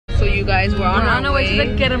So you guys, we're on our way to the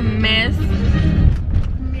Kermes.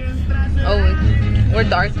 Oh, we're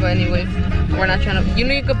dark, but anyway, we're not trying to. You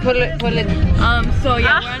know, you could pull it. So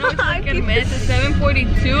yeah, we're on our way to the Kermes. It's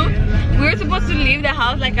 7:42. We were supposed to leave the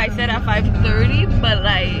house, like I said, at 5:30, but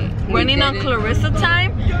like running on Clarissa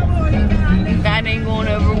time, that ain't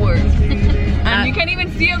gonna ever work. And you can't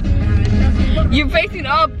even see us. You're facing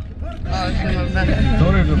up. Oh, shit, my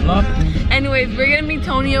bad. Anyways, we're gonna meet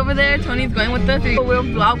Tony over there. Tony's going with us. We'll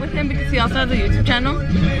vlog with him because he also has a YouTube channel.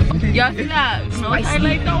 Y'all see that? No,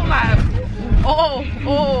 highlight, don't laugh. Oh.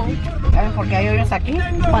 ¿Sabes por qué hay hoyos aquí?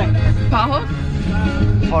 Pajos?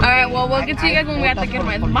 Alright, well, we'll get to you guys when we have to get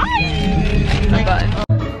my bye. Bye.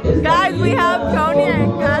 Guys, we have Tony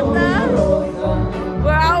and Kata.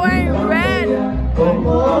 We're all wearing red.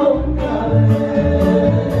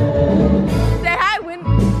 Say hi, Win.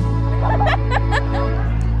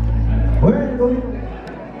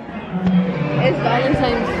 It's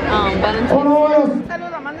Valentine's.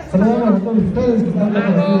 Saludos a todos ustedes que están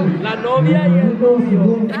aquí. La novia y el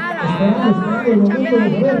novio.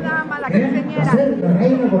 La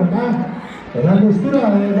reina por acá. La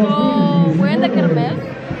Angostura de 2019. We're in the Kermes.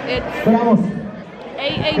 It's Esperamos.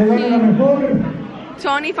 8:18.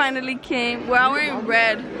 Tony finally came. We're all wearing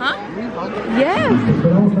red, huh? Yes.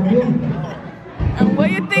 Esperamos también. And what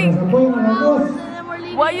do you think? Apoyen a las dos.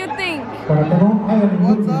 What do you think? Para que no haya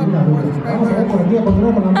ningún problema. Vamos a ver por aquí a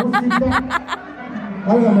continuar con la música.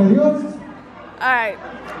 Válgame Dios. Alright,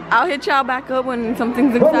 I'll hit y'all back up when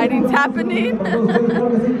something's exciting's happening.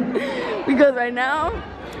 Because right now,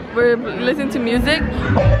 we're listening to music.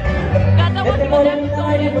 Gata wants to go dance.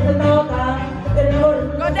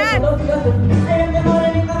 Go dance!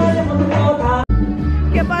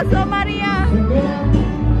 ¿Qué pasó, María?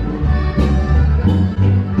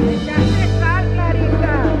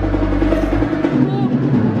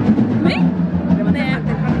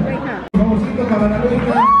 Para la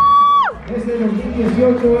Reyna, este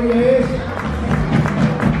 2018 ella es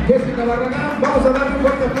Jessica Barragán. Vamos a darle un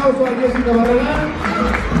fuerte aplauso a Jessica Barragán.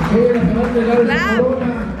 Ella nos va a entregar esta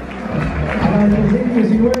corona a la del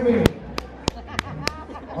 2019.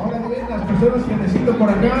 Ahora vienen las personas que necesito por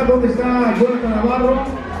acá. ¿Dónde está Jonathan Navarro?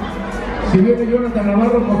 Si viene Jonathan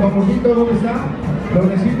Navarro, por favorcito, ¿dónde está? Lo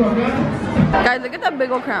necesito acá. Guys, look at that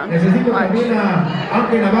big old crown. Necesito también a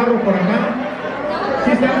Ángel Navarro por acá. ¿Sí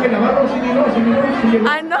está Ángel Navarro? ¿Sí llegó? ¿Sí llegó? ¿Sí llegó?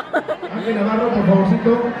 I know. Ángel Navarro, por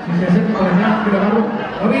favorcito, si se acerca para allá, Ángel Navarro.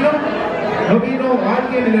 ¿No vino? ¿No vino?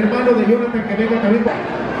 Alguien, el hermano de Jonathan, que venga también.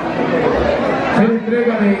 Se le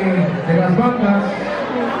entrega de las bandas,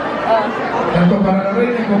 tanto para la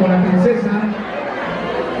Reina como la Princesa.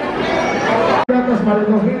 Platas para el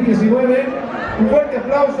 2019. Un fuerte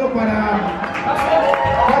aplauso para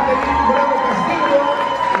Catherine Bravo Castillo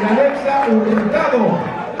y Alexa Hurtado.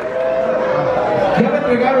 Ya me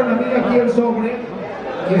entregaron a mí aquí el sobre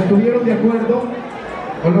y estuvieron de acuerdo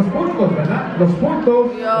con los puntos, ¿verdad? Los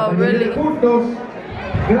puntos, puntos.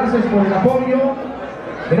 Gracias por el apoyo,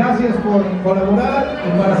 gracias por colaborar y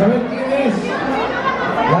para saber quién es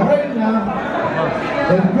la reina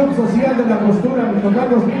del Club Social de la Angostura en total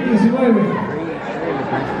 2019.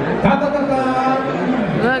 ¡Ta, ta, ta, ta!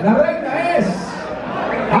 La reina es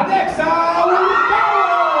Alexa Hurtado.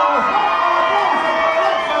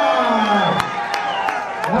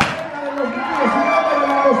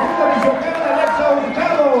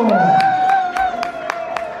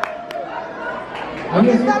 Ahí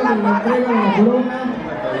está la entrega de la corona.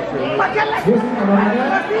 Jessica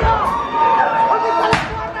Barragán. ¿Dónde está la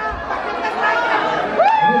corona? ¿Para qué te traigan?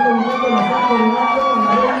 En este momento la está coronando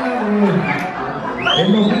la reina del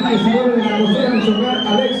 2019 de la Angostura en su hogar,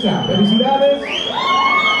 Alexa. Felicidades.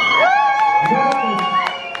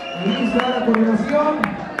 Ahí está la coronación.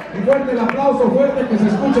 Y fuerte el aplauso fuerte que se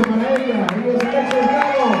escuche para ella. Ahí es Alexa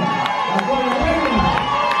Hurtado, la corona reina.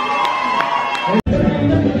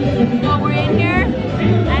 So we're in here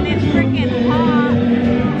and it's freaking hot.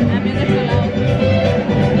 That means it's loud.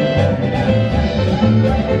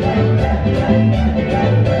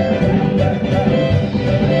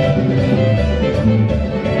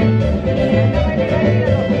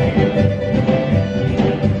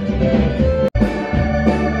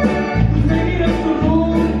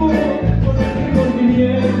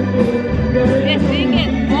 This thing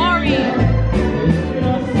is boring.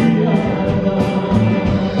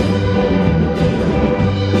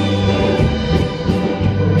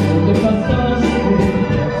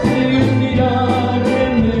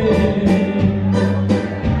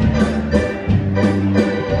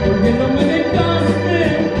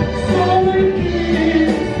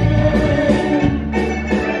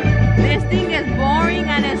 This thing is boring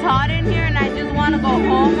and it's hot in here and I just want to go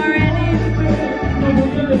home already.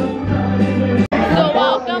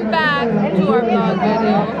 welcome back to our vlog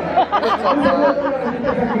video.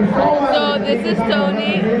 So this is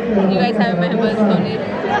Tony. You guys haven't met him, but it's Tony.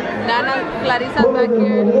 Nana, Clarisa's back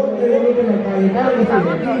here.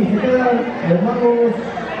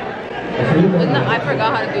 No, I forgot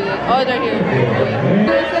how to do this. Oh, it's right here.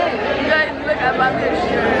 You guys, look, I bought this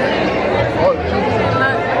shirt. Look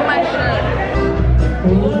at my shirt.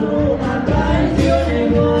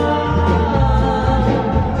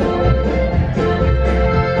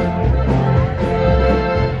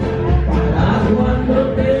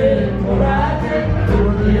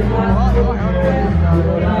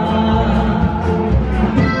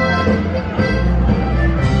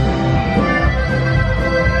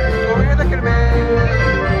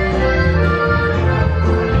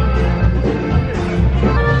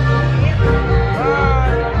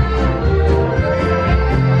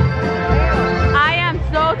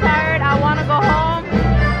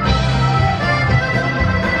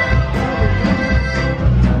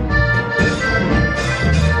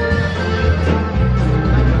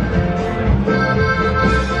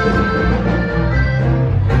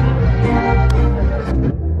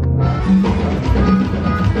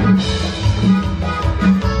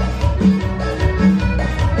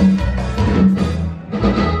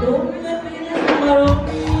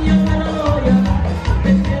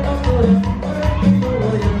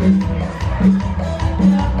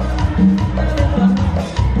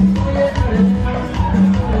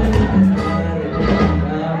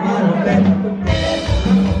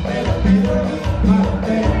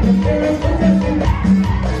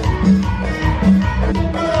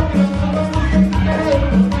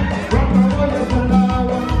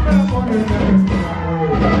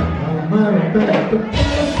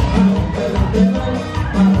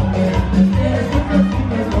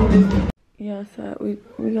 Yeah, so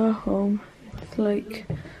we got home. It's like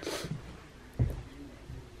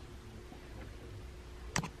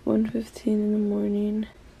 1:15 in the morning,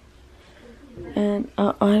 and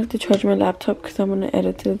I have to charge my laptop because I'm gonna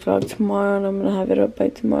edit the vlog tomorrow, and I'm gonna have it up by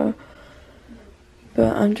tomorrow.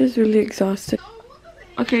 But I'm just really exhausted.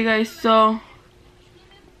 Okay guys, so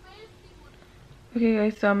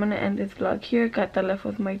I'm gonna end this vlog here. Kata left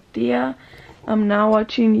with my tia. I'm now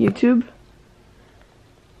watching YouTube.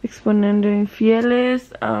 Exponiendo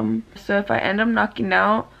infieles. So if I end up knocking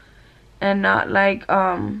out and not like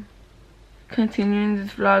continuing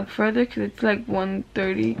this vlog further, because it's like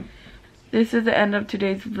 1:30, this is the end of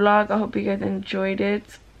today's vlog. I hope you guys enjoyed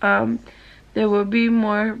it. There will be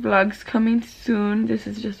more vlogs coming soon. This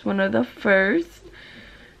is just one of the first.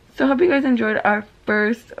 So I hope you guys enjoyed our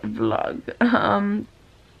first vlog.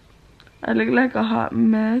 I look like a hot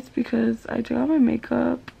mess because I took out my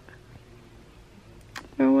makeup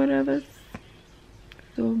or whatever.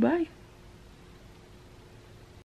 So bye.